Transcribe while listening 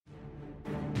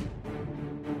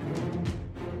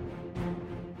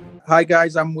Hi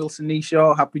guys, I'm Wilson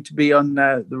Nishaw. Happy to be on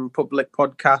the Republic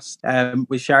podcast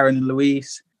with Sharon and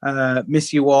Luis.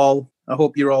 Miss you all. I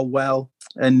hope you're all well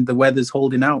and the weather's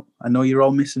holding out. I know you're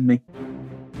all missing me.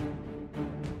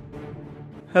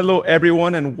 Hello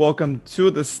everyone and welcome to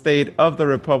the State of the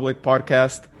Republic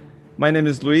podcast. My name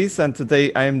is Luis and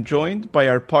today I am joined by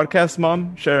our podcast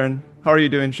mom, Sharon. How are you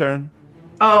doing, Sharon?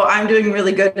 Oh, I'm doing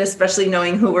really good, especially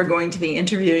knowing who we're going to be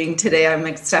interviewing today. I'm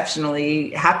exceptionally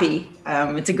happy.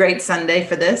 It's a great Sunday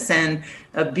for this and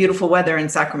a beautiful weather in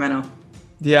Sacramento.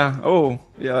 Yeah. Oh,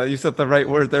 yeah. You said the right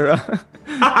word there.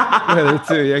 Weather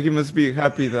too. Yeah, he must be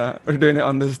happy that we're doing it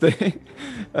on this day.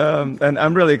 And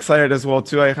I'm really excited as well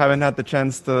too. I haven't had the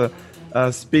chance to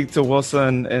speak to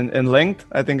Wilson in length.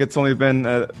 I think it's only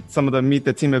been some of the Meet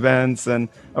the Team events, and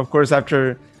of course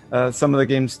after some of the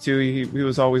games too. He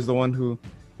was always the one who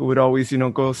would always,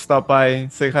 go stop by,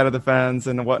 say hi to the fans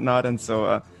and whatnot. And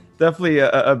so definitely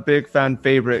a big fan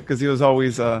favorite because he was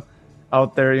always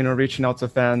out there, reaching out to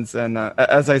fans. And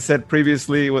as I said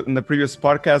previously in the previous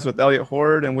podcast with Elliot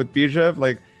Horde and with Bijev,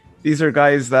 like these are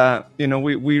guys that, we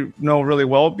know really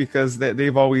well because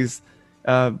they've always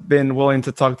been willing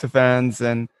to talk to fans.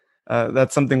 And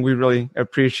that's something we really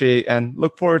appreciate and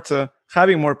look forward to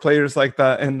having more players like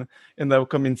that in the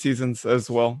upcoming seasons as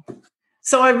well.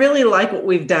 So I really like what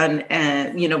we've done,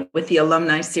 with the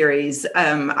alumni series.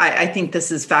 I think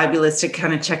this is fabulous to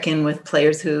kind of check in with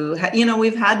players who,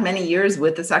 we've had many years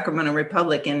with the Sacramento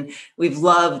Republic, and we've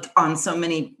loved on so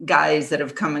many guys that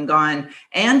have come and gone,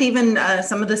 and even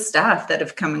some of the staff that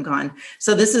have come and gone.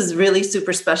 So this is really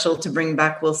super special to bring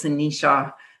back Wilson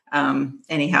Nishaw.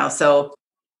 Anyhow, so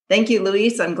thank you,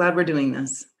 Luis. I'm glad we're doing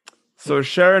this. So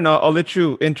Sharon, I'll let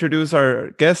you introduce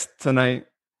our guest tonight.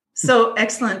 So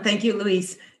excellent. Thank you,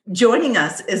 Luis. Joining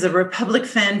us is a Republic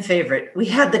fan favorite. We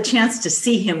had the chance to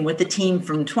see him with the team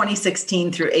from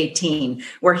 2016 through 18,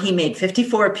 where he made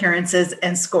 54 appearances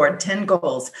and scored 10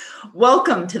 goals.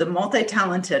 Welcome to the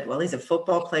multi-talented, he's a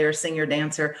football player, singer,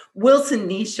 dancer, Wilson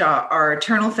Nishaw, our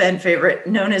eternal fan favorite,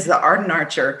 known as the Arden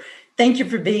Archer. Thank you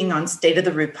for being on State of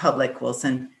the Republic,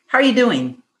 Wilson. How are you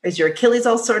doing? Is your Achilles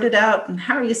all sorted out? And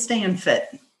how are you staying fit?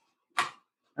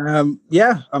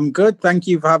 Yeah, I'm good. Thank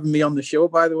you for having me on the show,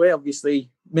 by the way. Obviously,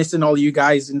 missing all you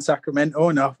guys in Sacramento,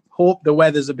 and I hope the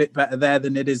weather's a bit better there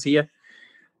than it is here.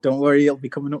 Don't worry, it'll be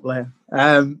coming up later.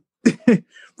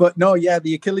 But no, yeah,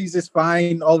 the Achilles is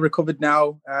fine, all recovered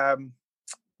now.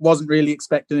 Wasn't really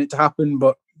expecting it to happen,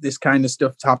 but this kind of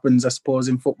stuff happens, I suppose,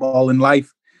 in football and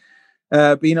life.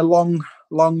 Been a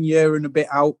long year and a bit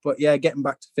out, but yeah, getting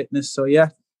back to fitness. So yeah,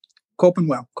 coping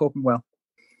well.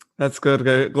 That's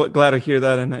good. Glad to hear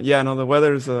that. And the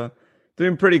weather's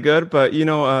doing pretty good. But,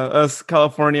 us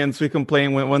Californians, we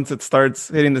complain once it starts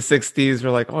hitting the 60s. We're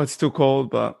like, oh, it's too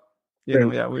cold. But,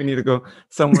 we need to go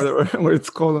somewhere where it's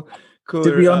cooler.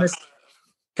 To be honest,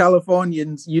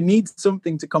 Californians, you need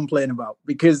something to complain about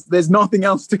because there's nothing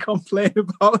else to complain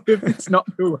about if it's not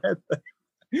the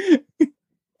weather.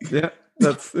 Yeah,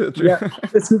 that's true. Yeah,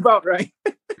 that's about right.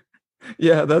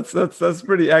 Yeah, that's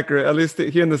pretty accurate. At least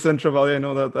here in the Central Valley, I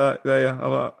know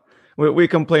that we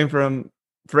complain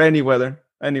for any weather,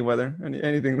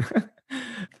 anything.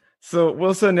 So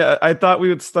Wilson, I thought we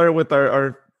would start with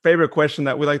our favorite question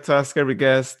that we like to ask every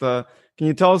guest. Can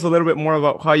you tell us a little bit more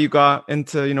about how you got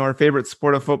into our favorite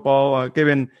sport of football,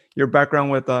 given your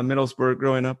background with Middlesbrough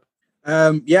growing up?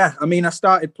 I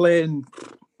started playing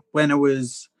when I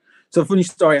was. So funny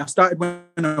story. I started when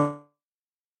I was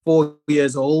 4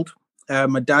 years old.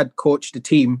 My dad coached a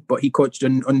team, but he coached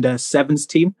an under sevens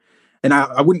team. And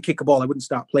I wouldn't kick a ball. I wouldn't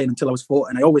start playing until I was 4.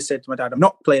 And I always said to my dad, I'm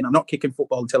not kicking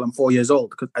football until I'm 4 years old.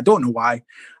 Because I don't know why.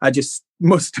 I just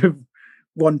must have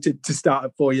wanted to start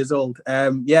at 4 years old.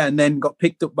 And then got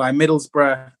picked up by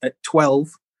Middlesbrough at 12.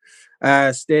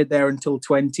 Stayed there until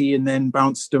 20 and then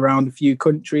bounced around a few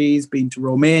countries, been to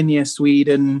Romania,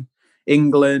 Sweden,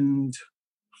 England,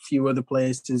 a few other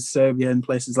places, Serbia and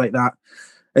places like that.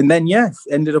 And then,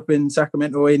 ended up in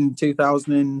Sacramento in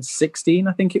 2016,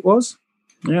 I think it was.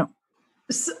 Yeah.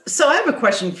 So I have a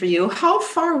question for you. How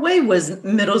far away was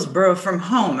Middlesbrough from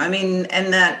home?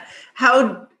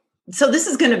 So this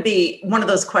is going to be one of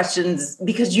those questions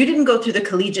because you didn't go through the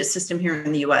collegiate system here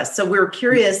in the U.S. So we're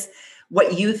curious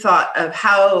what you thought of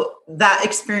how that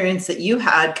experience that you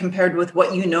had compared with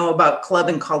what you know about club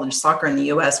and college soccer in the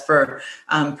U.S. for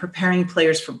preparing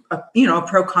players for a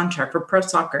pro contract for pro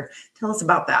soccer. Tell us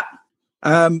about that.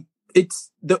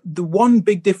 It's the one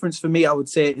big difference for me, I would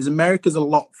say, is America's a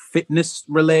lot fitness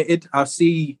related. I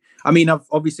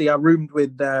roomed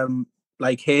with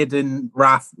like Hayden,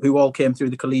 Raf, who all came through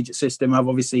the collegiate system.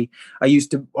 I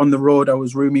used to, on the road, I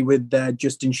was roomie with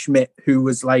Justin Schmidt, who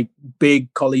was like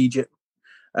big collegiate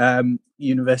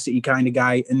university kind of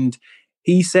guy. And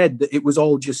he said that it was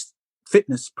all just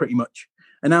fitness pretty much.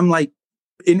 And I'm like,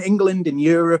 in England, in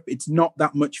Europe, it's not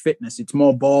that much fitness. It's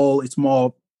more ball, it's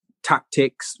more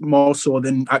tactics, more so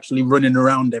than actually running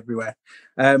around everywhere.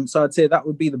 So I'd say that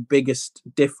would be the biggest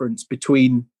difference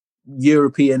between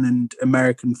European and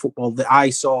American football that I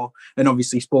saw, and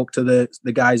obviously spoke to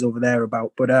the guys over there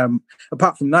about. But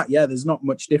apart from that, yeah, there's not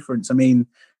much difference. I mean,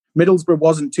 Middlesbrough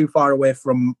wasn't too far away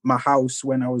from my house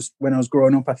when I was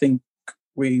growing up. I think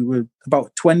we were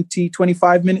about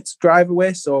 25 minutes drive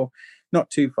away, so not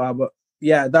too far. But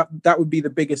yeah, that would be the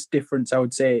biggest difference, I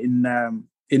would say,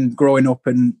 in growing up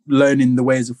and learning the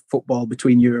ways of football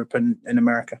between Europe and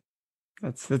America.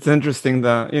 It's interesting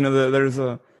that, you know, there's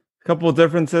a couple of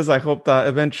differences. I hope that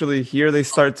eventually here they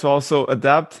start to also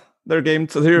adapt their game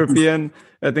to the European.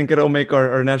 I think it'll make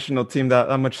our national team that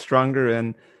much stronger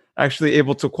and actually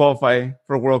able to qualify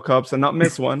for World Cups and not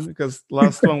miss one, because the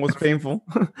last one was painful.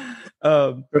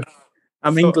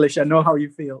 I'm English. I know how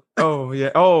you feel. Oh yeah.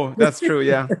 Oh, that's true.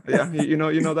 Yeah. Yeah. You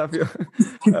know that feel.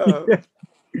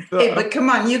 Hey, but come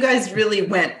on, you guys really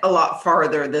went a lot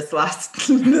farther this last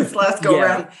go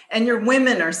round, and your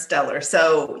women are stellar.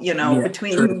 So, you know,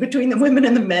 between the women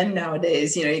and the men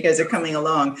nowadays, you know, you guys are coming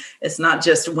along. It's not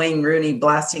just Wayne Rooney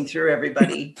blasting through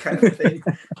everybody kind of thing.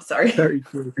 Sorry. Very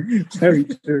true. Very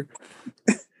true.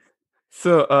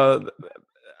 So,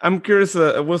 I'm curious,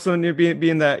 Wilson, you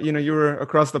being that, you know, you were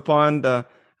across the pond,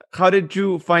 how did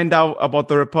you find out about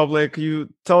the Republic?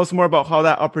 You tell us more about how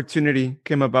that opportunity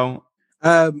came about.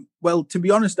 Well, to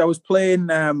be honest, I was playing,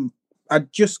 I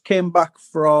just came back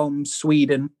from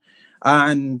Sweden,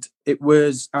 and it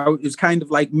was kind of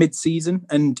like mid-season,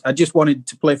 and I just wanted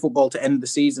to play football to end the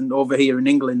season over here in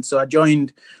England. So I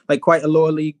joined like quite a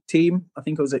lower league team. I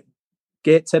think I was at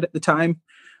Gateshead at the time,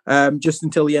 just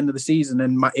until the end of the season.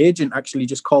 And my agent actually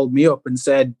just called me up and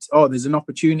said, "Oh, there's an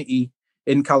opportunity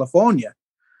in California."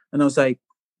 And I was like,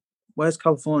 "Where's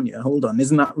California? Hold on,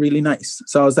 isn't that really nice?"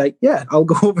 So I was like, "Yeah, I'll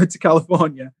go over to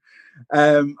California."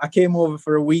 I came over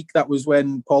for a week. That was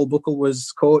when Paul Buckle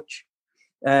was coach.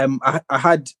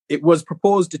 It was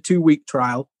proposed a 2-week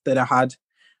trial that I had.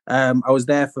 I was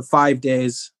there for 5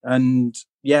 days, and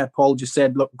yeah, Paul just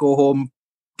said, "Look, go home,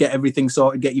 get everything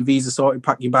sorted, get your visa sorted,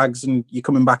 pack your bags, and you're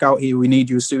coming back out here. We need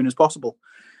you as soon as possible."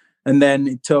 And then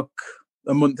it took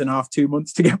a month and a half, 2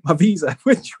 months to get my visa,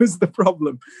 which was the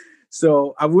problem.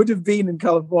 So I would have been in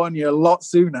California a lot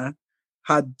sooner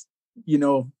had, you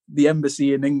know, the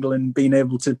embassy in England been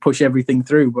able to push everything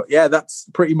through. But yeah, that's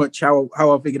pretty much how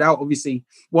I figured out. Obviously,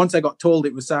 once I got told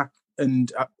it was SAC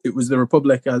and it was the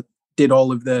Republic, I did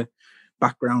all of the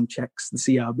background checks, the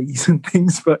CRBs and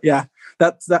things. But yeah,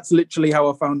 that's literally how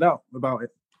I found out about it.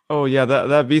 Oh yeah,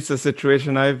 that visa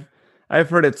situation, I've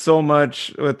heard it so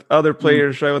much with other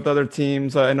players, right, with other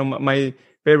teams. I know my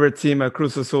favorite team at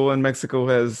Cruz Azul in Mexico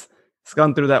has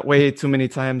gone through that way too many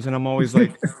times, and I'm always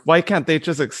like, why can't they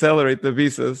just accelerate the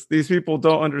visas? These people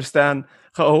don't understand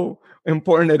how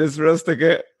important it is for us to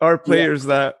get our players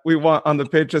that we want on the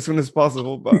pitch as soon as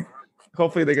possible. But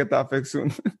hopefully they get that fixed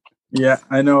soon. Yeah,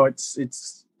 I know it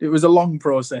was a long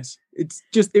process. It's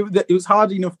just it was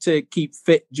hard enough to keep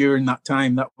fit during that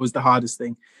time. That was the hardest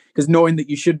thing, because knowing that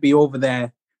you should be over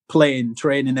there playing,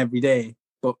 training every day,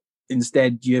 but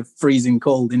instead you're freezing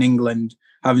cold in England,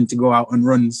 having to go out on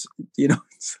runs, you know,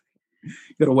 you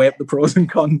got to weigh up the pros and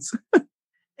cons.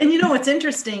 And you know, what's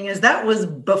interesting is that was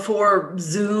before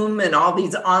Zoom and all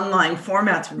these online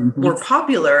formats were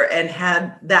popular. And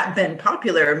had that been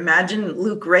popular, imagine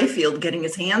Luke Rayfield getting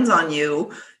his hands on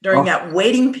you during that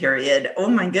waiting period. Oh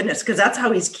my goodness. Because that's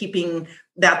how he's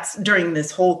that's during this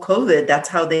whole COVID, that's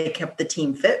how they kept the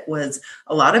team fit. Was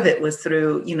a lot of it was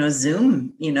through, you know,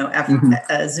 Zoom, you know,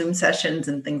 Zoom sessions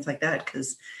and things like that.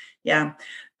 Because yeah.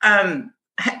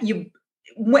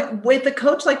 With a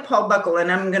coach like Paul Buckle,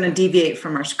 and I'm going to deviate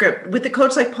from our script, with a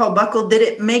coach like Paul Buckle, did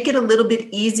it make it a little bit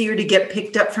easier to get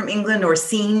picked up from England or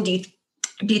seen? Do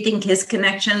you think his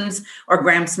connections or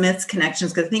Graham Smith's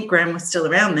connections, because I think Graham was still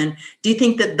around then, do you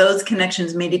think that those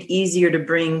connections made it easier to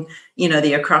bring, you know,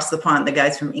 the across the pond, the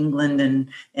guys from England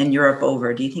and Europe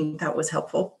over? Do you think that was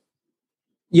helpful?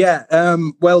 Yeah,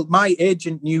 well, my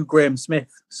agent knew Graham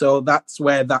Smith, so that's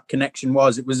where that connection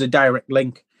was. It was a direct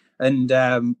link, and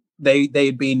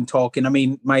they'd been talking. I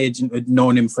mean, my agent had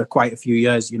known him for quite a few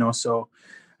years, you know, so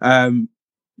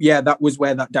yeah, that was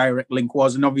where that direct link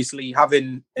was. And obviously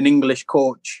having an English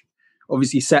coach,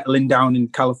 obviously settling down in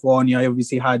California, I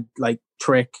obviously had like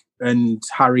Trick and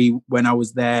Harry when I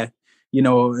was there.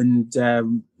 and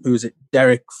who was it?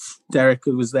 Derek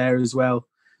who was there as well.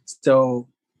 So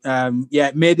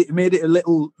it made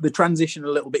it the transition a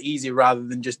little bit easier rather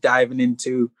than just diving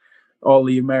into all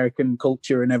the American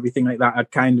culture and everything like that.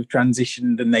 I'd kind of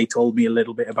transitioned and they told me a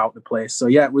little bit about the place. So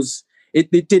yeah,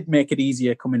 it did make it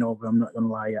easier coming over. I'm not going to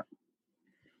lie.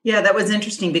 Yeah, that was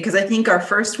interesting because I think our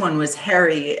first one was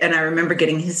Harry, and I remember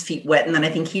getting his feet wet, and then I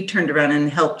think he turned around and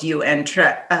helped you and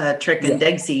Trick and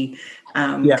Degsy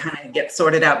kind of get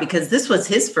sorted out, because this was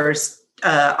his first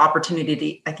opportunity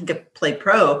to, I think, to play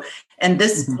pro, and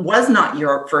this was not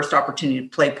your first opportunity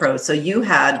to play pro. So you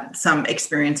had some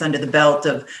experience under the belt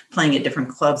of playing at different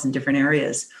clubs in different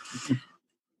areas.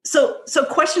 So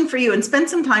question for you, and spend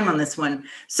some time on this one.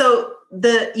 So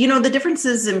the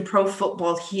differences in pro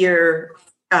football here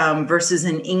versus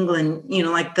in England,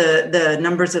 like the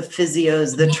numbers of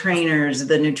physios, the trainers,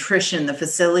 the nutrition, the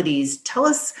facilities. Tell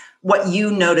us what you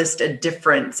noticed a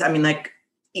difference. I mean, like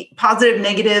positive,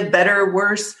 negative, better,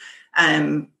 worse,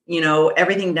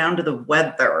 everything down to the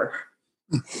weather.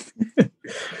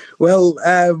 Well,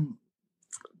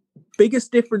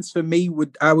 biggest difference for me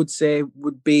would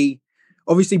be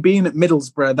obviously being at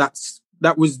Middlesbrough.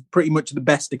 That was pretty much the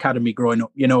best academy growing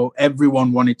up.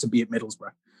 Everyone wanted to be at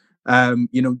Middlesbrough.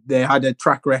 They had a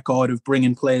track record of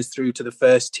bringing players through to the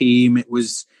first team. It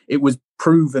was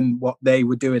proven what they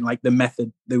were doing, like the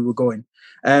method they were going.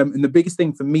 And the biggest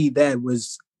thing for me there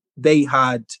was we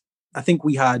had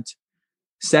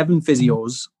 7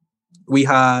 physios. We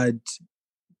had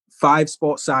 5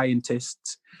 sports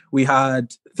scientists. We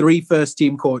had 3 first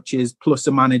team coaches plus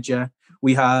a manager.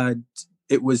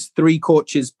 It was 3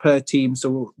 coaches per team.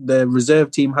 So the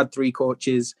reserve team had 3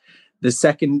 coaches.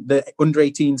 The under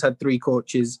 18s had 3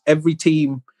 coaches. Every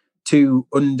team to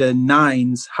under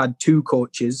 9s had 2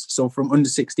 coaches. So from under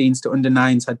 16s to under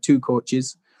 9s had 2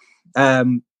 coaches.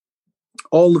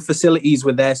 All the facilities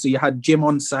were there. So you had gym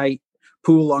on site,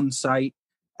 pool on site.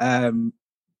 I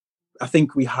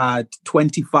think we had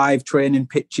 25 training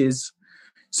pitches.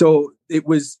 So it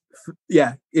was,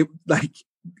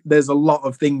 there's a lot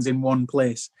of things in one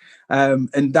place.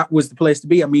 And that was the place to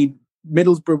be. I mean,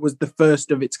 Middlesbrough was the first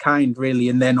of its kind, really,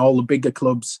 and then all the bigger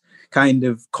clubs kind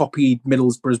of copied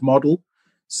Middlesbrough's model.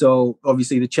 So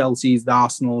obviously the Chelseas, the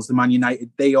Arsenals, the Man United,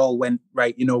 they all went,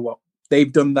 right, you know what,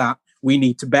 they've done that, we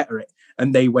need to better it.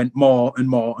 And they went more and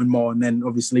more and more, and then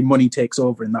obviously money takes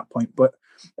over in that point. But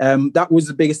that was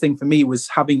the biggest thing for me, was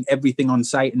having everything on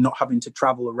site and not having to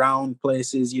travel around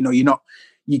places.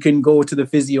 You can go to the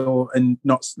physio and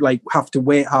not have to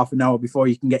wait half an hour before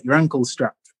you can get your ankles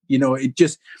strapped.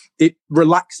 It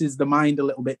relaxes the mind a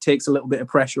little bit, takes a little bit of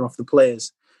pressure off the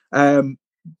players.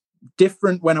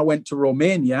 Different when I went to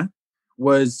Romania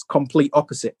was complete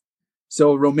opposite.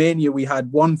 So Romania, we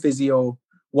had 1 physio,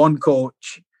 1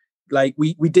 coach. Like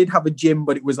we did have a gym,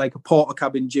 but it was like a porta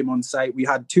cabin gym on site. We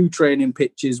had 2 training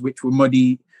pitches, which were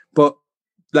muddy, but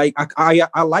like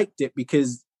I liked it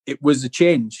because it was a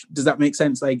change. Does that make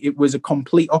sense? Like it was a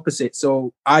complete opposite.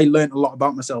 So I learned a lot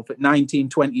about myself at 19,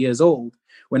 20 years old.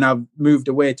 When I moved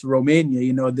away to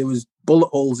Romania, there was bullet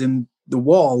holes in the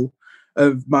wall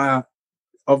of my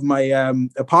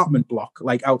apartment block,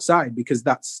 like outside, because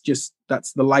that's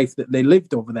the life that they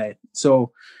lived over there.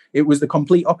 So it was the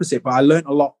complete opposite. But I learned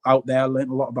a lot out there. I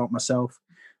learned a lot about myself.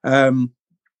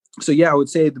 So yeah, I would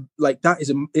say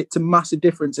it's a massive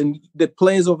difference. And the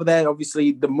players over there,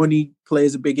 obviously, the money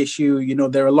plays a big issue.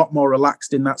 They're a lot more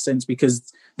relaxed in that sense because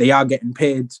they are getting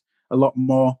paid a lot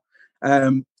more.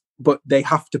 But they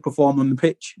have to perform on the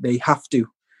pitch. They have to.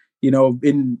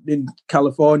 In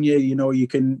California, you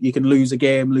can lose a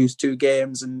game, lose 2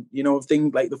 games, and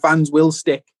things like the fans will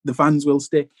stick.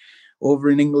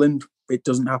 Over in England, it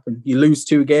doesn't happen. You lose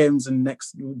 2 games, and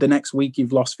the next week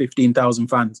you've lost 15,000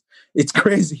 fans. It's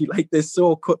crazy. Like they're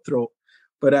so cutthroat.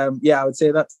 But I would say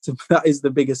that is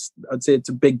the biggest. I'd say it's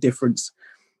a big difference.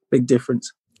 Big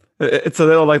difference. It's a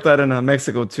little like that in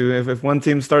Mexico too. If one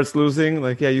team starts losing,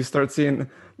 you start seeing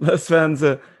less fans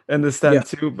in the stand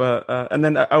too. But and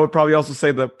then I would probably also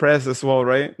say the press as well,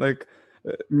 right? Like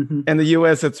in the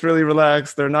US, it's really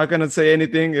relaxed. They're not gonna say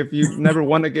anything if you've never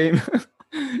won a game.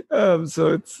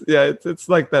 So it's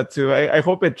like that too. I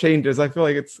hope it changes. I feel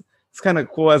like it's kind of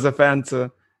cool as a fan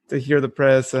to hear the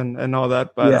press and all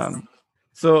that. But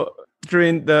so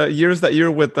during the years that you're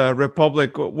with the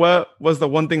Republic, what was the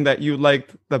one thing that you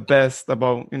liked the best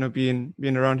about being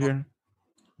around here?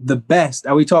 The best?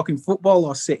 Are we talking football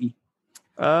or City?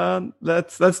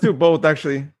 Let's do both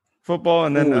actually. Football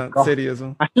and then City as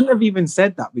well. I shouldn't have even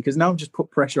said that because now I've just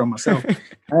put pressure on myself.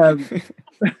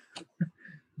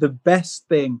 The best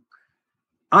thing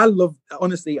I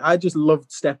just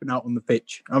loved stepping out on the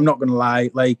pitch. I'm not gonna lie.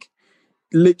 Like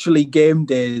literally game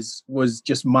days was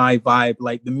just my vibe.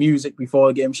 Like the music before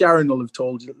the game, Sharon will have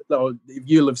told you, or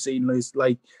you'll have seen this,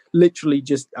 like literally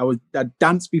just I'd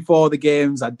dance before the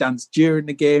games, I'd dance during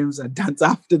the games, I'd dance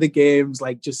after the games,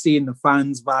 like just seeing the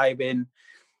fans vibing,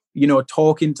 you know,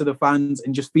 talking to the fans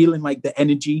and just feeling like the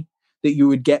energy that you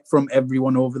would get from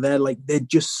everyone over there. Like they're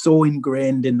just so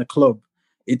ingrained in the club.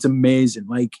 It's amazing.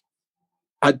 Like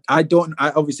I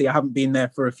obviously I haven't been there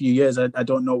for a few years. I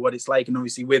don't know what it's like. And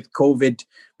obviously with COVID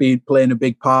playing a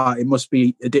big part, it must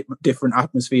be a different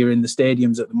atmosphere in the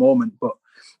stadiums at the moment. But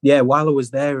yeah, while I was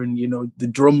there and, you know, the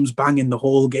drums banging the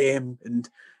whole game and,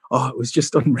 it was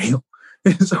just unreal.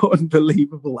 It's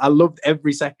unbelievable. I loved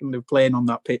every second of playing on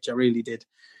that pitch. I really did.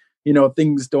 You know,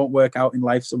 things don't work out in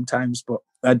life sometimes, but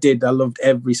I did. I loved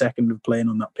every second of playing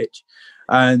on that pitch.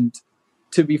 And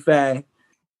to be fair,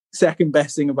 second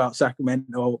best thing about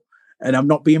Sacramento, and I'm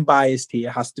not being biased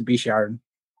here, has to be Sharon.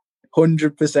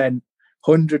 100%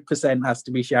 has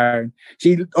to be Sharon.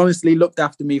 She honestly looked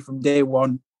after me from day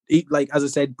one. Like, as I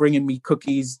said, bringing me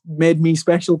cookies, made me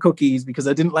special cookies because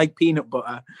I didn't like peanut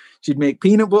butter. She'd make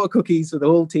peanut butter cookies for the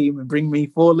whole team and bring me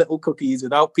 4 little cookies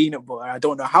without peanut butter. I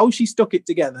don't know how she stuck it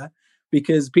together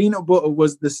because peanut butter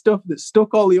was the stuff that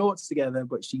stuck all the oats together,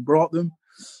 but she brought them.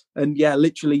 And yeah,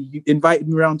 literally invited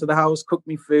me around to the house, cooked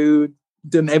me food,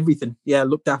 done everything. Yeah,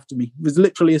 looked after me. It was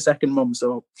literally a second mum.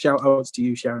 So shout outs to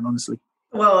you, Sharon, honestly.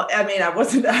 Well, I mean, I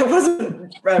wasn't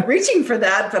reaching for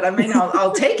that, but I mean,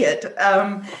 I'll take it.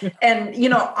 And, you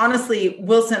know, honestly,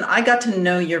 Wilson, I got to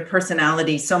know your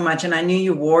personality so much, and I knew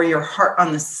you wore your heart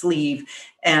on the sleeve.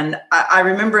 And I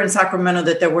remember in Sacramento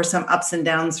that there were some ups and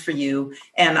downs for you.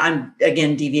 And I'm,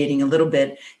 again, deviating a little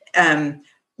bit. I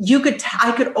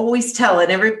could always tell,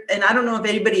 and I don't know if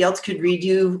anybody else could read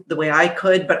you the way I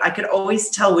could, but I could always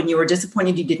tell when you were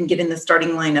disappointed you didn't get in the starting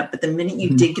lineup. But the minute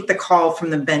you did get the call from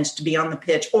the bench to be on the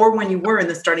pitch, or when you were in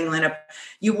the starting lineup,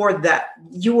 you were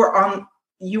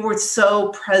so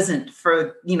present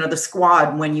for, you know, the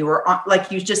squad when you were on.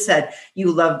 Like you just said,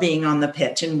 you love being on the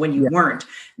pitch, and when you weren't,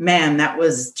 man, that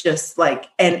was just like.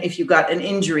 And if you got an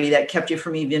injury that kept you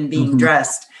from even being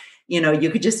dressed, you know, you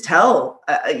could just tell,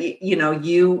 you know,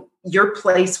 your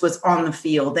place was on the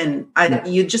field, and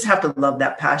you just have to love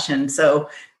that passion. So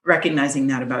recognizing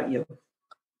that about you.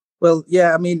 Well,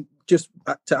 yeah, I mean, just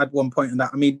to add one point on that,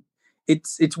 I mean,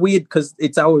 it's weird because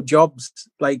it's our jobs.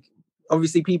 Like,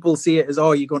 obviously people see it as,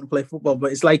 oh, you're going to play football,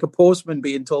 but it's like a postman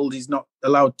being told he's not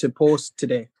allowed to post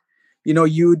today. You know,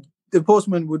 the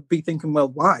postman would be thinking, well,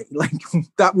 why? Like,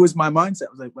 that was my mindset.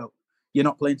 I was like, well, you're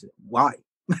not playing today. Why?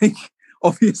 Like,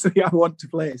 obviously I want to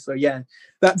play. So yeah,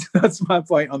 that's my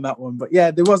point on that one. But yeah,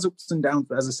 there was ups and downs,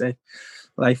 but as I say,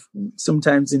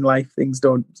 sometimes in life things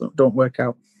don't work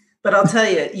out. But I'll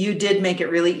tell you, you did make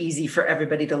it really easy for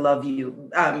everybody to love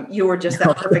you. You were just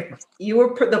that perfect. You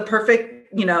were the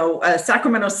perfect, you know,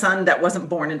 Sacramento son that wasn't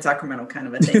born in Sacramento kind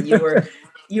of a thing.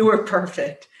 You were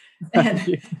perfect.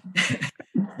 And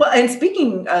well, and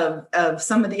speaking of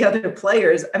some of the other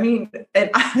players, I mean,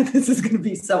 this is going to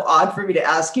be so odd for me to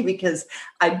ask you because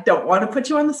I don't want to put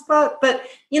you on the spot, but,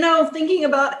 you know, thinking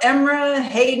about Emrah,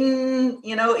 Hayden,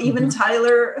 you know, even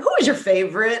Tyler, who is your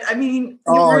favorite? I mean,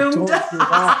 don't do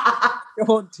that.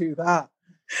 Don't do that.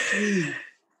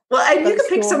 Well, and you could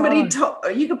pick somebody.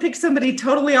 You could pick somebody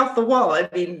totally off the wall. I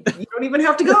mean, you don't even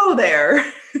have to go there.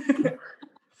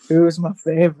 Who was my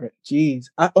favorite? Jeez.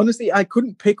 Honestly, I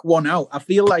couldn't pick one out. I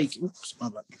feel like,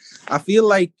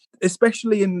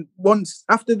 especially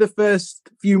after the first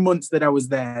few months that I was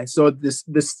there, so this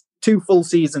 2 full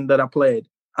season that I played,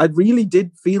 I really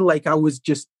did feel like I was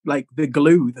just like the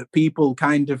glue that people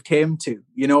kind of came to,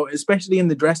 you know, especially in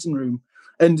the dressing room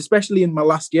and especially in my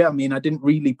last year. I mean, I didn't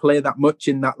really play that much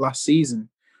in that last season,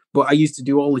 but I used to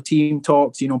do all the team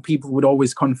talks. You know, people would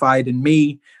always confide in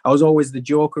me. I was always the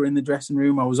joker in the dressing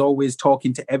room. I was always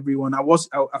talking to everyone. I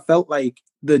felt like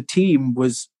the team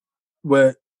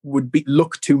would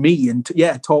look to me and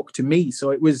talk to me. So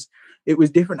it was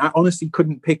different. I honestly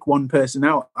couldn't pick one person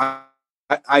out.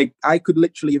 I could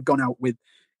literally have gone out with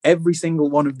every single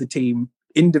one of the team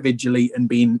individually and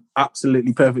been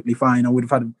absolutely perfectly fine. I would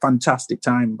have had a fantastic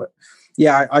time, but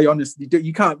yeah, I honestly do.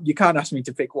 You can't ask me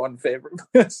to pick one favorite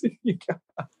person. You can't.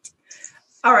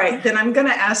 All right, then I'm going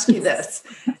to ask you this: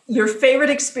 your favorite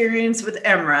experience with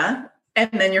Emrah, and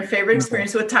then your favorite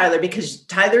experience with Tyler, because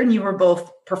Tyler and you were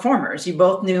both performers. You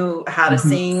both knew how to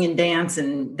sing and dance,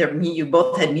 and you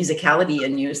both had musicality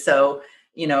in you. So,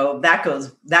 you know, that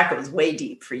goes way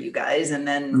deep for you guys. And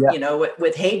then, you know,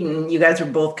 with Hayden, you guys were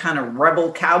both kind of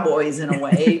rebel cowboys in a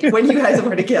way when you guys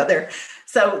were together.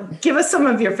 So give us some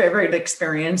of your favorite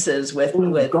experiences with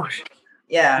 1 or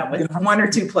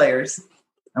 2 players.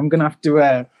 I'm gonna have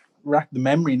to rack the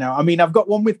memory now. I mean, I've got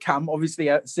one with Cam, obviously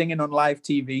singing on live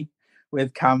TV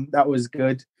with Cam. That was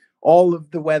good. All of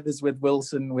the weathers with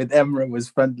Wilson, with Emre was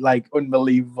fun, like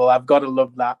unbelievable. I've got to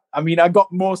love that. I mean, I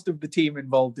got most of the team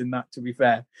involved in that, to be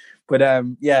fair. But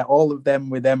yeah, all of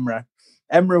them with Emre.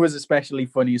 Emre was especially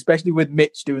funny, especially with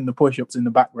Mitch doing the push-ups in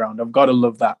the background. I've got to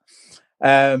love that.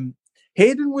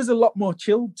 Hayden was a lot more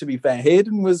chilled, to be fair.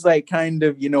 Hayden was like kind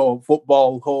of,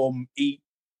 football, home, eat,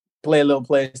 play a little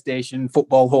PlayStation,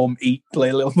 football, home, eat, play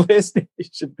a little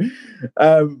PlayStation.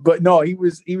 But no, he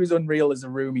was unreal as a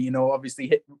roomie,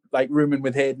 obviously rooming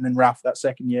with Hayden and Raf that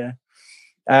second year.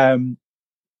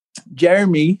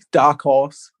 Jeremy, dark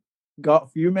horse, got a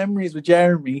few memories with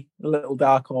Jeremy, a little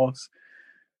dark horse.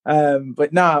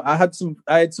 But no, I had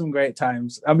some great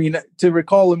times. I mean, to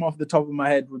recall them off the top of my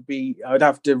head I would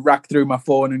have to rack through my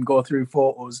phone and go through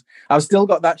photos. I've still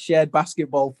got that shared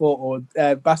basketball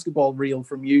reel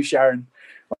from you, Sharon,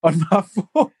 on my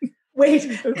phone.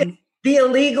 Wait, the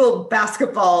illegal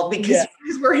basketball, because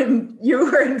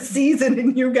you were in season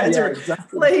and you guys were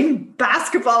playing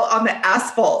basketball on the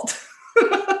asphalt.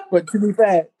 But to be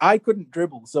fair, I couldn't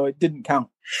dribble, so it didn't count.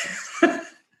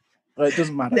 But it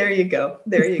doesn't matter. There you go.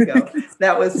 Those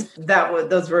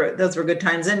were good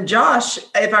times. And Josh,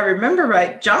 if I remember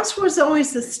right, Josh was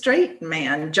always the straight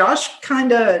man. Josh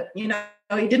kind of, he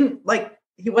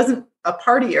wasn't a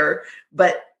partier,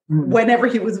 but whenever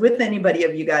he was with anybody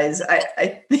of you guys,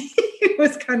 I think he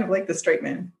was kind of like the straight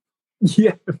man.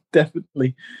 Yeah,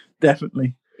 definitely.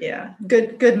 Yeah.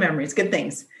 Good memories, good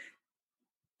things.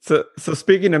 So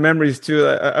speaking of memories too,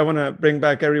 I want to bring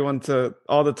back everyone to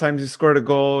all the times you scored a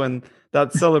goal and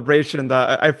that celebration.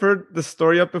 That I've heard the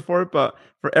story up before, but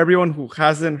for everyone who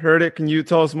hasn't heard it, can you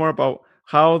tell us more about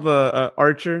how the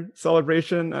Archer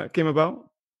celebration came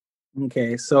about?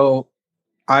 Okay, so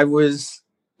I was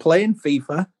playing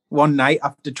FIFA one night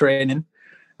after training,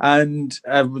 and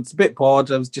I was a bit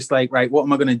bored. I was just like, right, what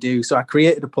am I going to do? So I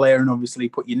created a player and obviously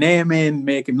put your name in,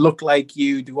 make him look like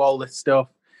you, do all this stuff.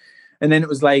 And then it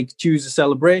was like, choose a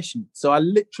celebration. So I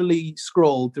literally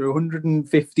scrolled through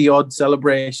 150 odd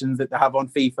celebrations that they have on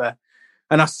FIFA.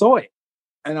 And I saw it.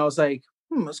 And I was like,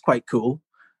 that's quite cool.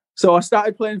 So I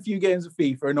started playing a few games of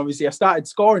FIFA. And obviously I started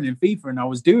scoring in FIFA and I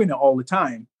was doing it all the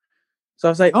time. So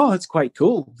I was like, oh, that's quite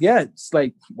cool. Yeah, it's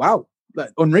like, wow,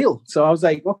 like, unreal. So I was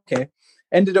like, okay.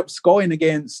 Ended up scoring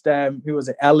against,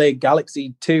 LA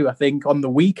Galaxy 2, I think, on the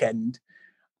weekend.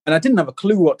 And I didn't have a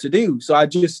clue what to do. So I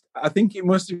think it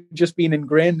must have just been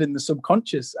ingrained in the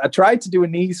subconscious. I tried to do a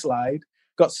knee slide,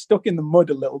 got stuck in the mud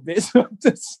a little bit. So I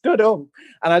just stood up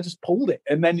and I just pulled it.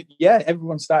 And then,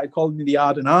 everyone started calling me the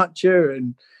Arden Archer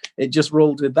and it just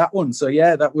rolled with that one. So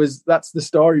that's the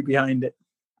story behind it.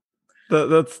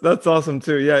 That's awesome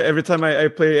too. Yeah. Every time I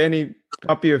play any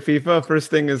copy of FIFA,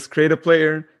 first thing is create a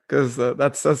player, because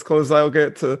that's as close as I'll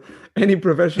get to any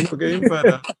professional game.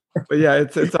 But yeah,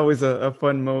 it's always a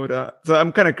fun mode. So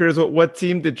I'm kind of curious, what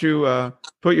team did you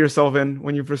put yourself in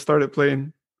when you first started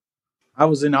playing? I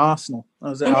was in Arsenal.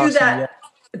 I knew that.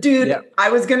 Yeah. Dude, yeah. I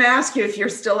was going to ask you if you're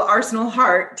still Arsenal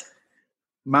heart.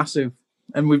 Massive.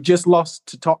 And we've just lost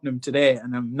to Tottenham today,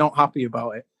 and I'm not happy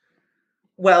about it.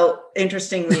 Well,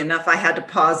 interestingly enough, I had to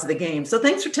pause the game. So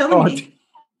thanks for telling me.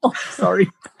 Oh, sorry.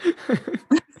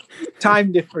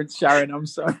 Time difference, Sharon. I'm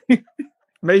sorry.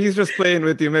 Maybe he's just playing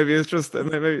with you. Maybe it's just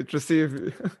see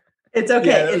if. It's okay.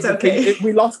 Yeah, it's okay.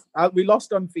 We lost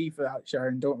on FIFA,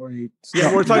 Sharon. Don't worry.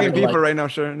 Yeah, we're talking FIFA right now,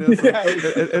 Sharon.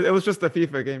 It was just a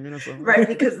FIFA game, So. Right,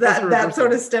 because that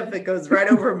sort of stuff, it goes right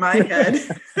over my head.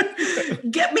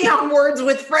 Get me on Words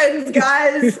with Friends,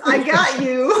 guys. I got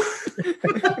you.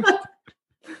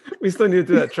 We still need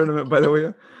to do that tournament, by the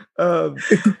way.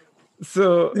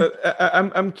 So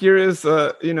I'm curious.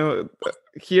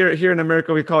 Here in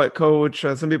America we call it coach.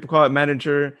 Some people call it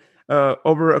manager.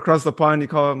 Over across the pond you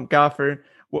call him gaffer.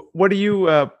 What do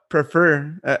you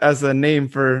prefer as a name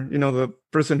for the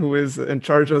person who is in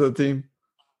charge of the team?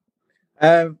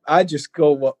 I just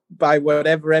go by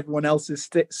whatever everyone else is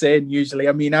saying. Usually,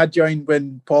 I mean, I joined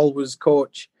when Paul was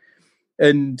coach,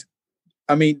 and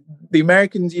I mean the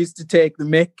Americans used to take the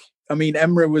mick. I mean,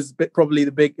 Emre was probably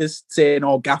the biggest, saying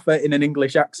gaffer in an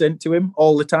English accent to him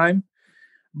all the time.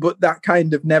 But that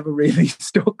kind of never really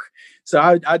stuck. So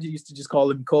I used to just call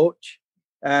him coach.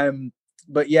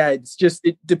 But yeah, it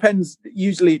depends.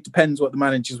 Usually it depends what the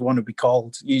managers want to be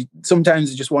called. Sometimes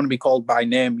they just want to be called by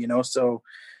name, So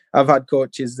I've had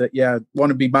coaches that, want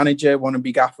to be manager, want to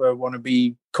be gaffer, want to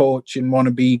be coach, and want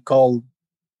to be called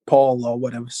Paul or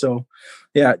whatever. So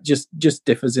yeah, just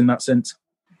differs in that sense.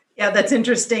 Yeah, that's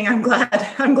interesting. I'm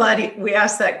glad we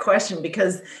asked that question,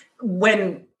 because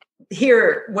when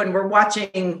here when we're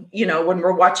watching,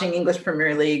 English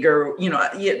Premier League, or,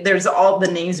 there's all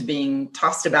the names being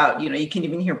tossed about, you can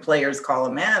even hear players call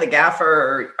him, the gaffer,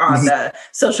 or on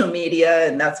social media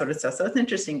and that sort of stuff. So it's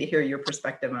interesting to hear your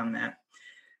perspective on that.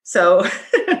 So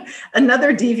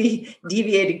another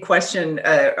deviated question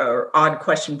or odd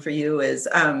question for you is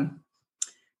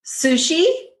sushi,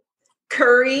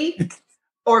 curry,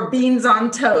 or beans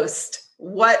on toast?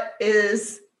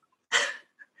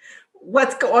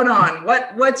 What's going on?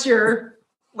 What's your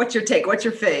take? What's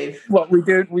your fave? What we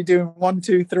doing 1,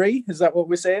 2, 3? Is that what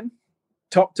we're saying?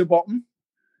 Top to bottom?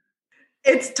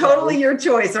 It's totally your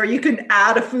choice, or you can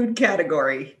add a food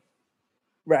category.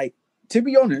 Right. To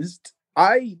be honest,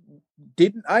 I'd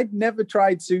never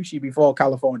tried sushi before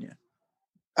California.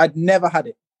 I'd never had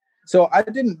it. So I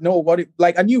didn't know what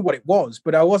I knew what it was,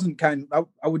 but I wasn't I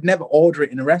would never order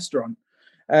it in a restaurant.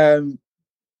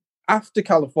 After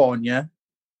California,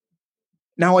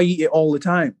 now I eat it all the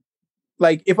time.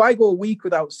 Like if I go a week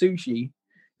without sushi,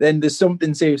 then there's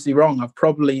something seriously wrong. I'm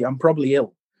probably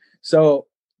ill. So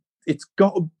it's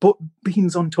got to put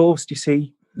beans on toast, you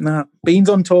see. Nah, beans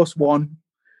on toast 1,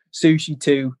 sushi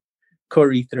 2,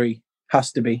 curry 3.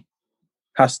 Has to be.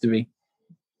 That's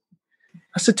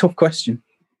a tough question.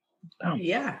 Oh.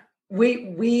 Yeah.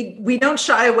 We don't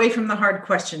shy away from the hard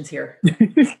questions here.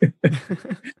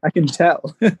 I can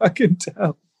tell.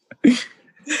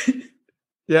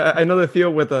 Yeah, I know the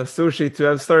feel with sushi too.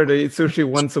 I've started to eat sushi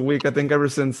once a week, I think, ever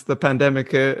since the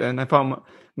pandemic hit, and I found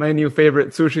my new favorite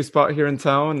sushi spot here in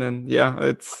town. And yeah,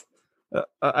 it's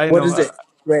What is it?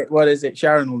 Wait, what is it?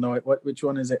 Sharon will know it. Which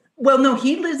one is it? Well, no,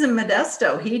 he lives in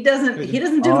Modesto. He doesn't do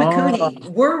Mikuni.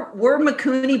 We're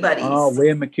Mikuni buddies. Oh,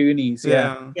 we're Mikunis.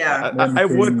 Yeah.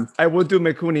 I would do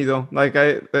Mikuni though. Like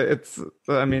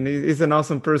he's an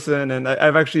awesome person, and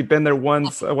I've actually been there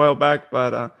once a while back,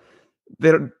 but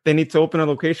they need to open a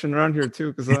location around here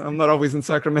too, because I'm not always in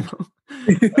Sacramento.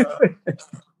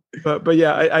 But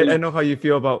yeah, I know how you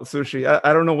feel about sushi.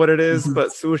 I don't know what it is, but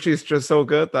sushi is just so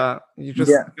good that you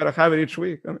just gotta have it each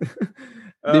week.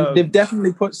 I mean, they've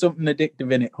definitely put something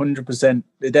addictive in it. 100%,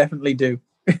 they definitely do.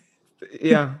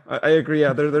 Yeah, I agree.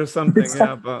 Yeah, there's something.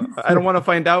 Yeah, but I don't want to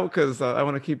find out because I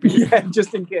want to keep eating. Yeah,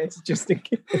 just in case.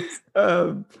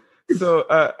 So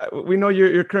we know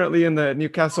you're currently in the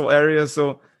Newcastle area.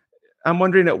 So I'm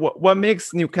wondering what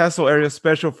makes Newcastle area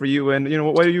special for you, and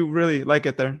what do you really like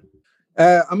it there?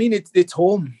 I mean, it's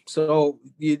home. So,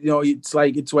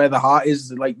 it's where the heart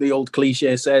is, like the old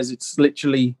cliche says. It's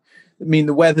literally, I mean,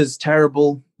 the weather's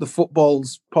terrible. The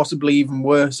football's possibly even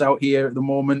worse out here at the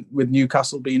moment with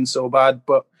Newcastle being so bad.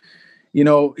 But,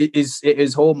 it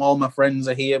is home. All my friends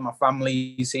are here. My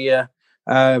family's here.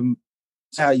 I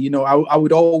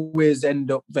would always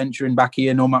end up venturing back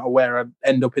here, no matter where I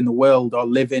end up in the world or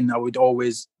live in. I would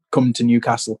always come to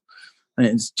Newcastle. And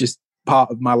it's just part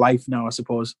of my life now, I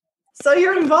suppose. So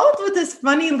you're involved with this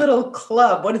funny little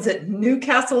club. What is it?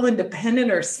 Newcastle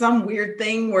Independent or some weird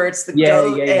thing where it's the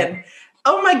goat. And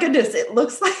oh my goodness, it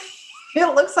looks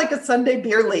like a Sunday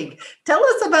beer league. Tell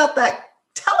us about that.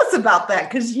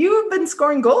 Because you've been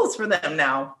scoring goals for them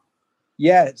now.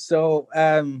 Yeah. So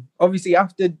obviously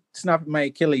after snapping my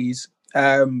Achilles,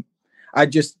 I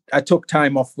took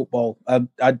time off football.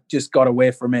 I just got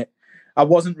away from it. I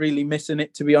wasn't really missing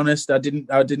it, to be honest. I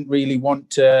didn't really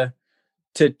want to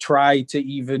try to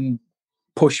even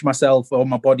push myself or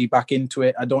my body back into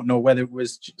it. I don't know whether it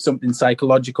was something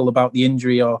psychological about the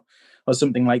injury or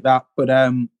something like that. But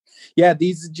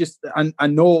these are just, I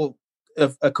know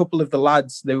a couple of the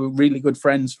lads, they were really good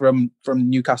friends from the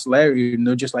Newcastle area, and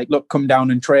they're just like, look, come down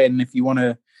and train if you want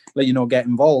to, get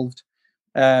involved.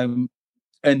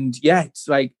 It's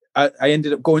like I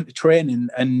ended up going to training,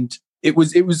 and it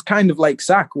was kind of like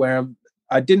SAC, where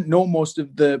I didn't know most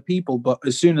of the people, but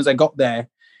as soon as I got there,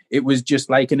 it was just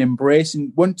like an embrace.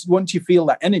 And once you feel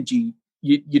that energy,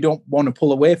 you don't want to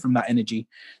pull away from that energy.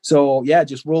 So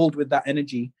just rolled with that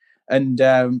energy. And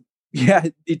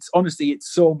it's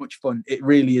so much fun. It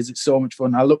really is. It's so much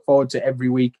fun. I look forward to every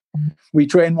week. We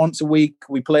train once a week.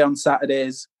 We play on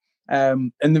Saturdays.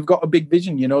 And they've got a big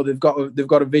vision, they've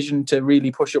got a vision to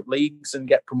really push up leagues and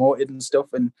get promoted and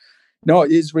stuff. And no,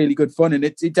 it is really good fun, and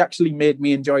it's actually made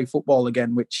me enjoy football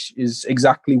again, which is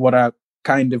exactly what I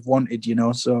kind of wanted,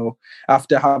 So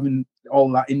after having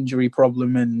all that injury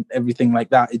problem and everything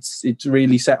like that, it's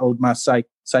really settled my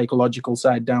psychological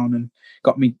side down and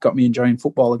got me enjoying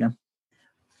football again.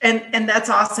 And that's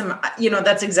awesome.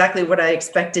 That's exactly what I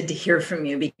expected to hear from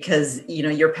you, because,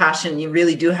 your passion, you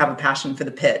really do have a passion for the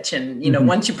pitch. And,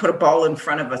 once you put a ball in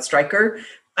front of a striker,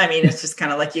 I mean, it's just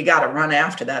kind of like you got to run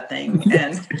after that thing.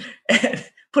 And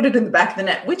put it in the back of the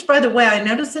net, which, by the way, I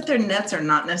noticed that their nets are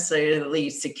not necessarily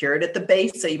secured at the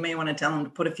base. So you may want to tell them to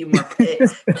put a few more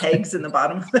pegs in the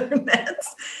bottom of their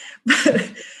nets.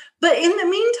 But in the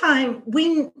meantime,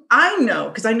 I know,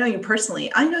 because I know you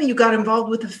personally, I know you got involved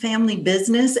with a family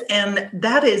business, and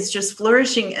that is just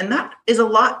flourishing. And that is a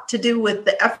lot to do with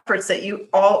the efforts that you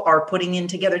all are putting in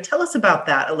together. Tell us about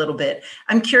that a little bit.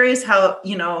 I'm curious how,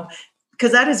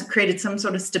 because that has created some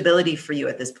sort of stability for you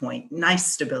at this point. Nice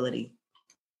stability.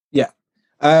 Yeah.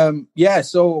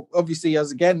 So obviously,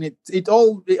 it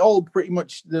all pretty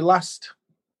much the last,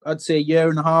 I'd say, year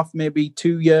and a half, maybe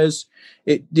 2 years.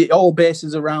 It all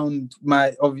bases around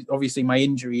my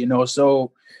injury,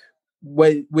 So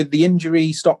with the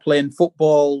injury, stopped playing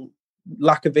football,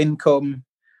 lack of income,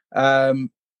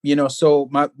 So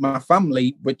my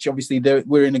family, which obviously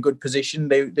we're in a good position,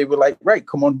 they were like, right,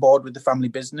 come on board with the family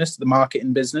business, the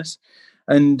marketing business.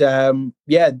 And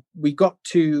we got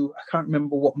to, I can't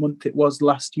remember what month it was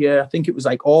last year. I think it was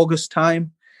like August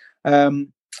time.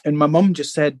 And my mum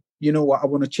just said, you know what, I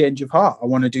want a change of heart. I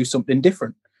want to do something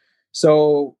different.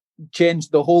 So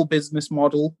changed the whole business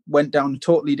model, went down a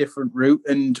totally different route.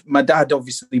 And my dad,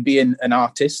 obviously being an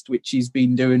artist, which he's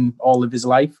been doing all of his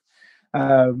life.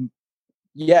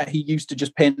 He used to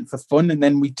just paint for fun. And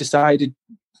then we decided,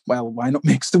 well, why not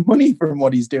make some money from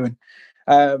what he's doing?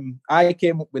 I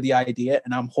came up with the idea,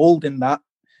 and I'm holding that.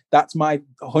 That's my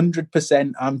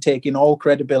 100%. I'm taking all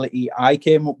credibility. I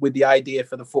came up with the idea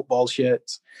for the football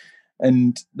shirts.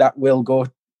 And that will go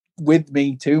with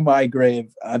me to my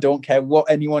grave. I don't care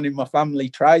what anyone in my family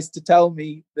tries to tell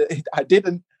me that I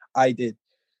didn't. I did.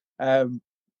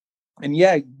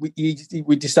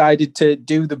 We decided to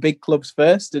do the big clubs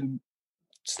first and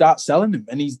start selling them.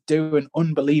 And he's doing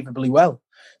unbelievably well.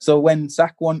 So when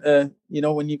SAC want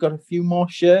when you've got a few more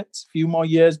shirts, a few more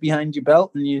years behind your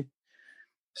belt, and you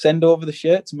send over the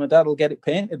shirts, and my dad will get it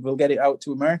painted. We'll get it out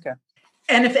to America.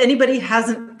 And if anybody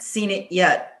hasn't seen it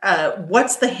yet,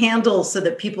 what's the handle so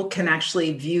that people can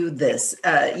actually view this?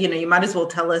 You might as well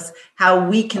tell us how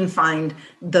we can find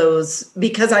those,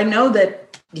 because I know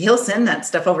that he'll send that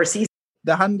stuff overseas.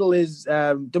 The handle is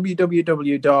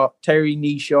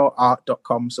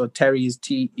www.terryneeshawart.com. So Terry is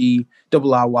Terry,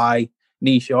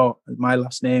 Neeshaw, my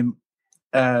last name.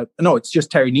 No, it's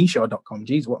just terryneeshaw.com.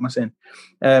 Geez, what am I saying?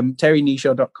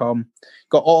 terryneeshaw.com.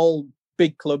 Got all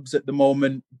big clubs at the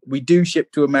moment. We do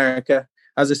ship to America.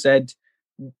 As I said,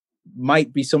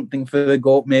 might be something for the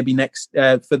GOAT maybe next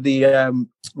for the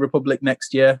Republic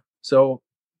next year. So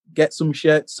get some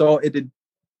shirts sorted,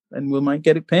 and we might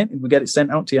get it painted. We'll get it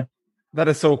sent out to you. That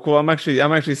is so cool. I'm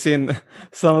actually seeing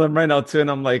some of them right now too,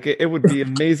 and I'm like, it would be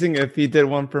amazing if he did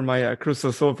one for my Cruz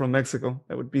Azul from Mexico.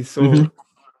 That would be so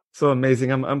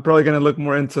amazing. I'm probably gonna look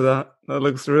more into that. That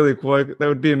looks really cool. That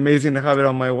would be amazing to have it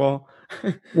on my wall.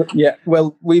 Yeah,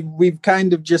 well, we've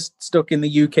kind of just stuck in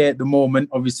the UK at the moment.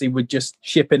 Obviously, we're just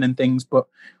shipping and things, but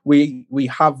we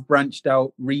have branched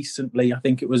out recently. I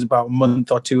think it was about a month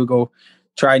or two ago,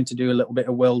 trying to do a little bit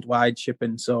of worldwide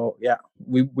shipping. So yeah,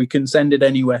 we can send it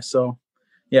anywhere. So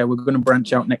yeah, we're going to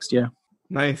branch out next year.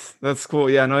 Nice, that's cool.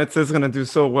 Yeah, no, it's going to do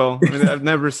so well. I mean, I've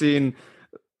never seen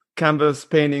canvas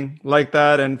painting like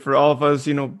that, and for all of us,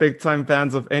 big time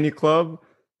fans of any club.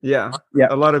 Yeah,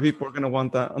 a lot of people are going to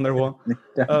want that on their wall.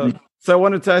 So I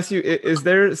wanted to ask you, is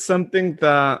there something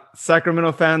that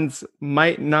Sacramento fans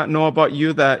might not know about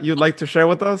you that you'd like to share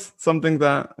with us? Something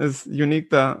that is unique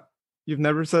that you've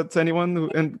never said to anyone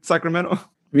in Sacramento? To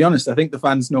be honest, I think the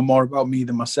fans know more about me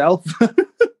than myself.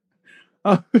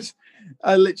 I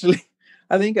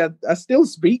still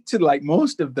speak to like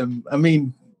most of them. I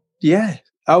mean, yeah,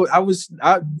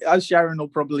 as Sharon will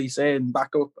probably say and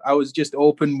back up, I was just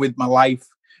open with my life,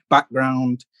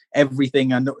 background,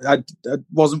 everything. I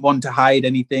wasn't one to hide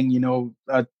anything.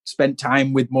 I spent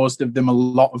time with most of them, a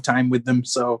lot of time with them.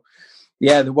 So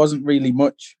yeah, there wasn't really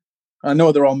much. I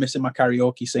know they're all missing my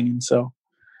karaoke singing, so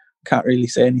can't really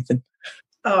say anything.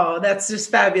 Oh, that's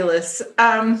just fabulous.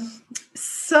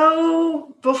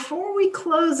 So before we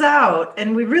close out,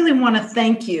 and we really want to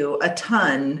thank you a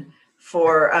ton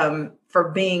for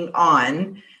being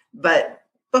on, but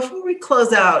before we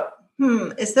close out,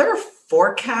 is there a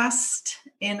forecast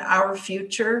in our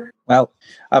future? Well,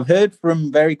 I've heard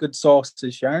from very good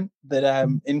sources, Sharon, that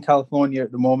in California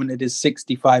at the moment it is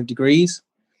 65 degrees.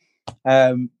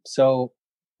 So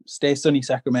stay sunny,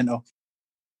 Sacramento.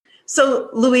 So,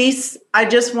 Luis, I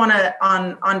just want to,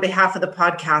 on behalf of the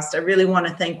podcast, I really want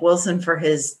to thank Wilson for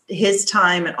his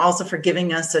time and also for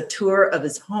giving us a tour of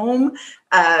his home.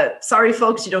 Sorry,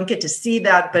 folks, you don't get to see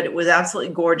that, but it was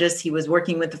absolutely gorgeous. He was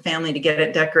working with the family to get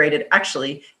it decorated.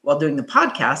 Actually, while doing the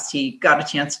podcast, he got a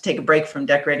chance to take a break from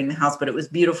decorating the house, but it was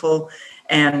beautiful.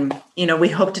 And, we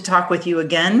hope to talk with you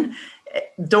again.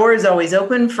 Door is always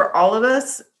open for all of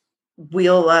us.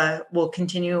 We'll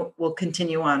continue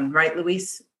on, right,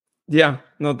 Luis? Yeah,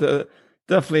 no,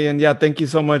 definitely. And yeah, thank you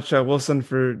so much, Wilson,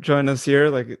 for joining us here.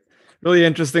 Like, really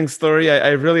interesting story. I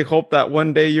really hope that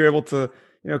one day you're able to,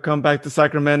 come back to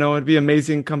Sacramento. It'd be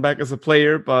amazing, come back as a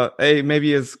player, but hey,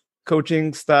 maybe as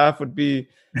coaching staff would be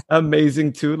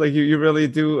amazing too. Like you really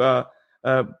do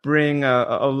bring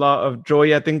a lot of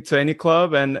joy, I think, to any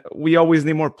club. And we always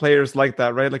need more players like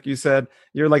that, right? Like you said,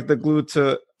 you're like the glue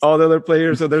to all the other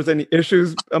players. So there's any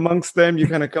issues amongst them, you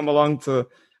kind of come along to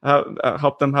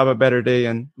help them have a better day,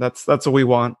 and that's what we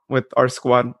want with our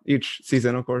squad each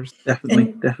season, of course.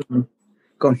 Definitely.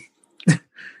 Go on.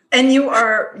 And you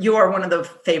are one of the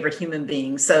favorite human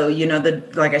beings. So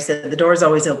like I said, the door is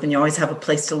always open. You always have a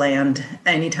place to land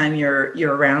anytime you're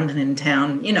around and in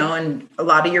town. And a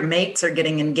lot of your mates are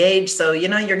getting engaged, so you're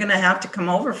going to have to come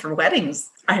over for weddings.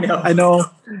 I know.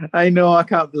 I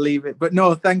can't believe it. But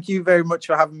no, thank you very much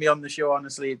for having me on the show.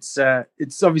 Honestly, it's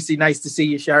obviously nice to see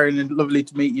you, Sharon, and lovely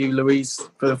to meet you, Luis,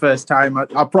 for the first time.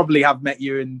 I probably have met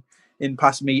you in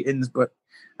past meetings, but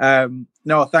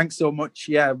no, thanks so much.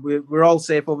 Yeah, we're all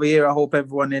safe over here. I hope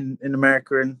everyone in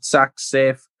America and Sac's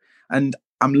safe. And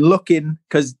I'm looking,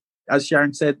 because as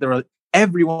Sharon said,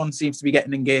 everyone seems to be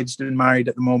getting engaged and married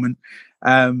at the moment.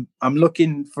 I'm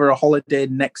looking for a holiday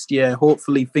next year,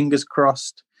 hopefully, fingers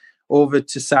crossed, over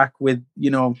to Sac with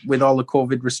all the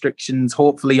COVID restrictions,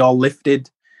 hopefully all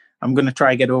lifted. I'm going to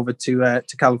try get over to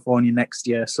California next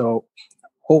year. So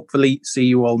hopefully see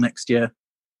you all next year.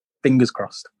 Fingers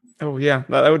crossed. Oh yeah,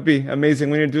 that would be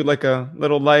amazing. We need to do like a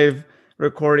little live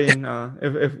recording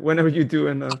if whenever you do,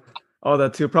 and all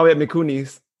that too. Probably at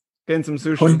Mikuni's, getting some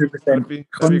sushi. 100%. That'd be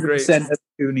great. 100% at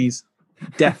Mikuni's.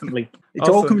 Definitely. It's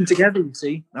all coming together, you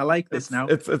see. I like this now.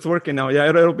 It's working out. Yeah,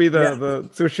 it'll be the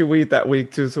sushi we eat that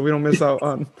week too, so we don't miss out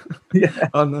on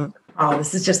on the. Oh,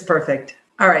 this is just perfect.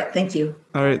 All right, thank you.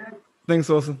 All right, thanks,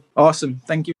 Wilson. Awesome,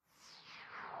 thank you.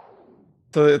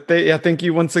 So thank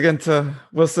you once again to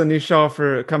Wilson Nishaw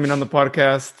for coming on the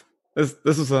podcast. This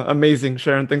was amazing,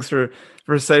 Sharon. Thanks for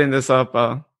setting this up.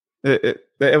 It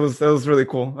was really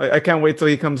cool. I can't wait till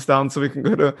he comes down so we can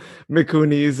go to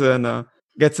Mikuni's and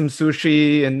get some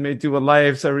sushi and maybe do a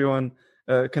live so everyone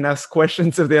can ask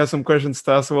questions if they have some questions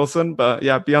to ask Wilson. But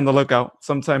yeah, be on the lookout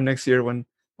sometime next year when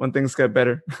things get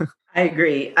better. I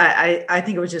agree. I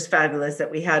think it was just fabulous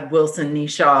that we had Wilson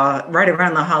Nishaw right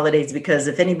around the holidays, because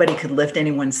if anybody could lift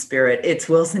anyone's spirit, it's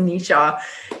Wilson Nishaw,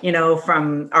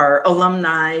 from our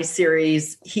alumni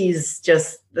series. He's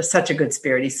just such a good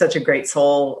spirit. He's such a great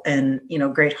soul and,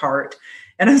 great heart.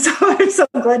 And I'm so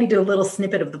glad he did a little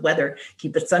snippet of the weather.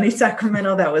 Keep it sunny,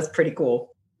 Sacramento. That was pretty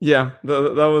cool. Yeah,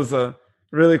 that was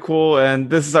really cool. And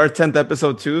this is our 10th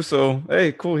episode too. So,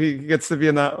 hey, cool. He gets to be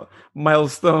in that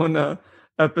milestone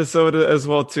episode as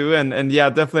well too. And yeah,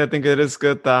 definitely I think it is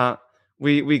good that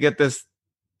we get this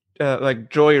like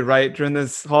joy, right, during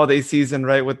this holiday season,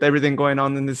 right, with everything going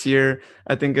on in this year.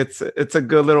 I think it's a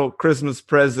good little Christmas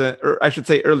present, or I should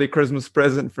say early Christmas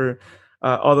present for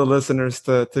all the listeners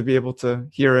to be able to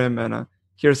hear him and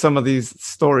hear some of these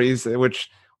stories,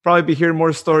 which probably be hearing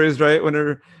more stories, right,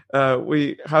 whenever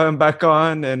we have him back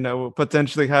on, and we'll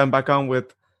potentially have him back on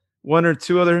with one or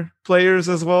two other players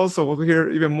as well. So we'll hear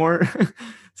even more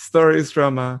stories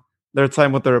from their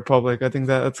time with the Republic. I think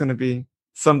that's going to be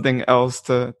something else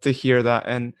to hear that.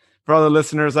 And for all the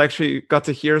listeners, I actually got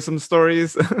to hear some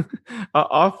stories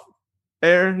off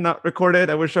air, not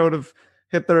recorded. I wish I would have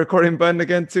hit the recording button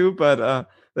again too, but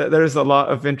there's a lot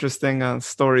of interesting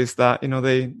stories that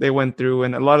they went through,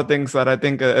 and a lot of things that I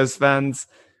think as fans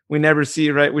we never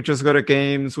see, right? We just go to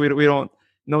games. We don't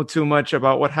know too much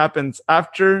about what happens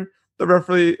after the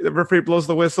referee blows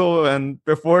the whistle and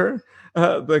before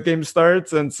the game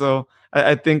starts. And so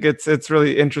I think it's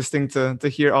really interesting to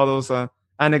hear all those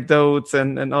anecdotes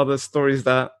and all the stories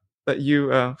that you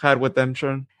had with them,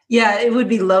 Sharon. Yeah, it would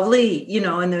be lovely,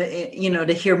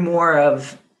 to hear more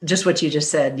of just what you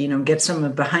just said, get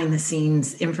some behind the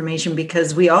scenes information,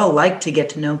 because we all like to get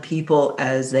to know people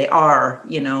as they are,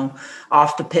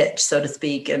 off the pitch, so to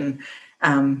speak. And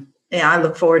I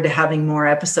look forward to having more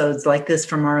episodes like this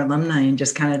from our alumni and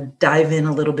just kind of dive in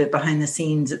a little bit behind the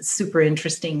scenes. It's super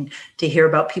interesting to hear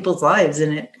about people's lives,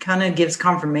 and it kind of gives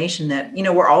confirmation that,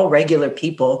 we're all regular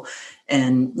people.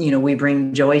 and we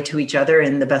bring joy to each other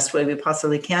in the best way we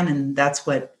possibly can, and that's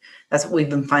what we've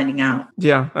been finding out.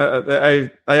 Yeah,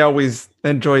 I always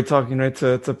enjoy talking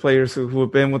to players who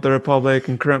have been with the Republic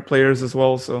and current players as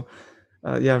well. So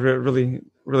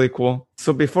really cool.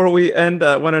 So before we end,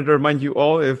 I wanted to remind you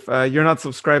all, if you're not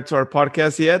subscribed to our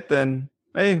podcast yet, then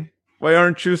hey, why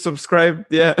aren't you subscribed?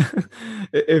 Yeah.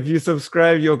 If you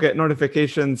subscribe, you'll get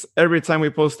notifications every time we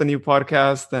post a new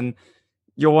podcast, and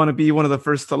you'll want to be one of the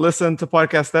first to listen to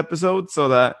podcast episodes so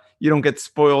that you don't get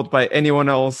spoiled by anyone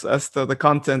else as to the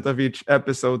content of each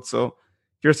episode. So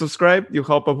if you're subscribed, you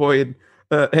help avoid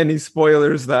any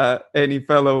spoilers that any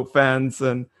fellow fans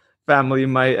and family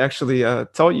might actually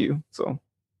tell you. So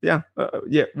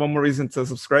one more reason to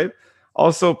subscribe.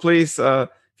 Also, please, if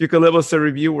you could leave us a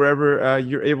review wherever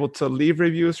you're able to leave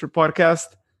reviews for podcast.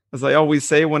 As I always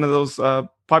say, one of those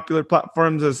popular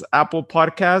platforms is Apple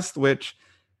Podcast, which,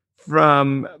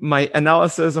 from my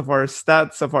analysis of our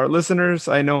stats of our listeners,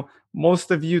 I know most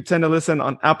of you tend to listen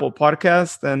on Apple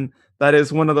Podcast, and that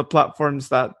is one of the platforms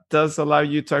that does allow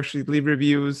you to actually leave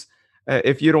reviews.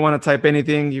 If you don't want to type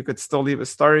anything, you could still leave a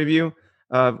star review.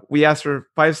 We ask for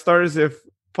 5 stars if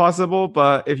possible,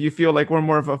 but if you feel like we're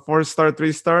more of a 4-star,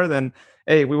 3-star, then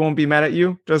hey, we won't be mad at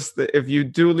you. Just if you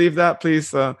do leave that,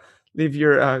 please leave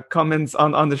your comments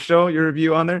on the show, your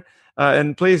review on there.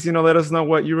 And please, let us know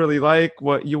what you really like,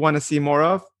 what you want to see more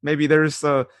of. Maybe there's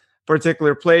a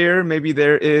particular player, maybe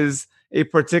there is a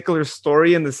particular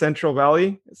story in the Central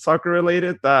Valley, soccer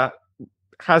related, that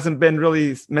hasn't been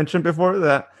really mentioned before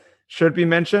that should be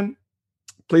mentioned.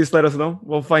 Please let us know.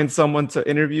 We'll find someone to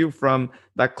interview from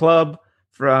that club,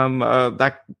 from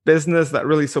that business that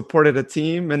really supported a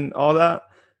team and all that.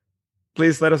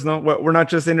 Please let us know. We're not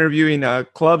just interviewing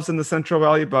clubs in the Central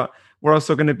Valley, but we're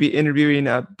also going to be interviewing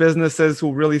businesses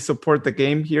who really support the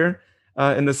game here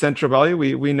in the Central Valley.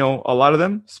 We know a lot of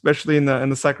them, especially in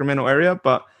the Sacramento area,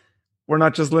 but we're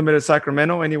not just limited to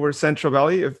Sacramento, anywhere Central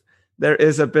Valley. If there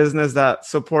is a business that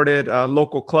supported a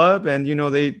local club and,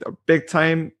 they are big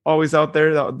time, always out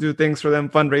there, that'll do things for them,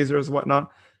 fundraisers,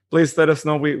 whatnot, please let us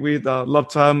know. We'd love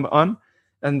to have them on.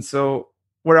 And so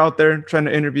we're out there trying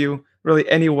to interview really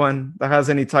anyone that has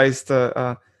any ties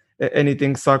to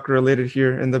anything soccer related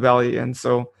here in the Valley. And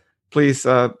so please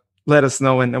let us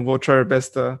know, and we'll try our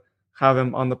best to have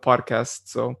him on the podcast.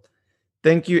 So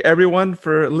thank you everyone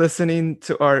for listening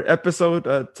to our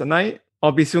episode tonight.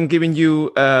 I'll be soon giving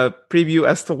you a preview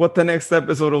as to what the next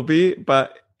episode will be.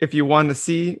 But if you want to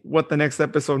see what the next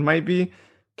episode might be,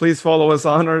 please follow us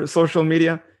on our social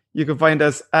media. You can find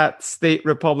us at State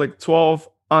Republic 12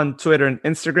 on Twitter and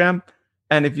Instagram.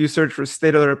 And if you search for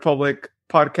State of the Republic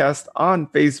podcast on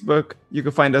Facebook, you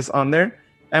can find us on there.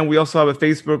 And we also have a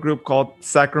Facebook group called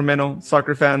Sacramento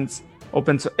Soccer Fans,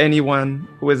 open to anyone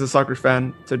who is a soccer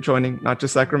fan to joining, not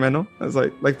just Sacramento, as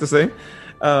I like to say.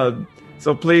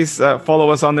 So please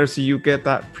follow us on there so you get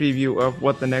that preview of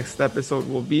what the next episode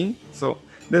will be. So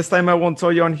this time I won't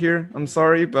tell you on here. I'm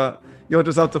sorry, but you'll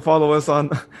just have to follow us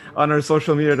on our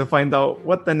social media to find out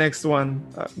what the next one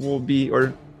will be.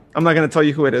 Or I'm not going to tell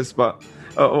you who it is, but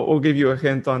we'll give you a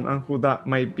hint on who that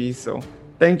might be. So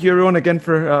thank you everyone again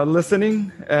for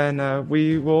listening, and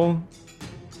we will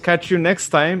catch you next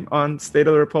time on State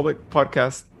of the Republic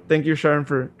podcast. Thank you, Sharon,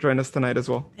 for joining us tonight as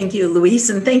well. Thank you, Luis,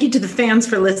 and thank you to the fans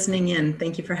for listening in.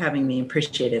 Thank you for having me.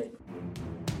 Appreciate it.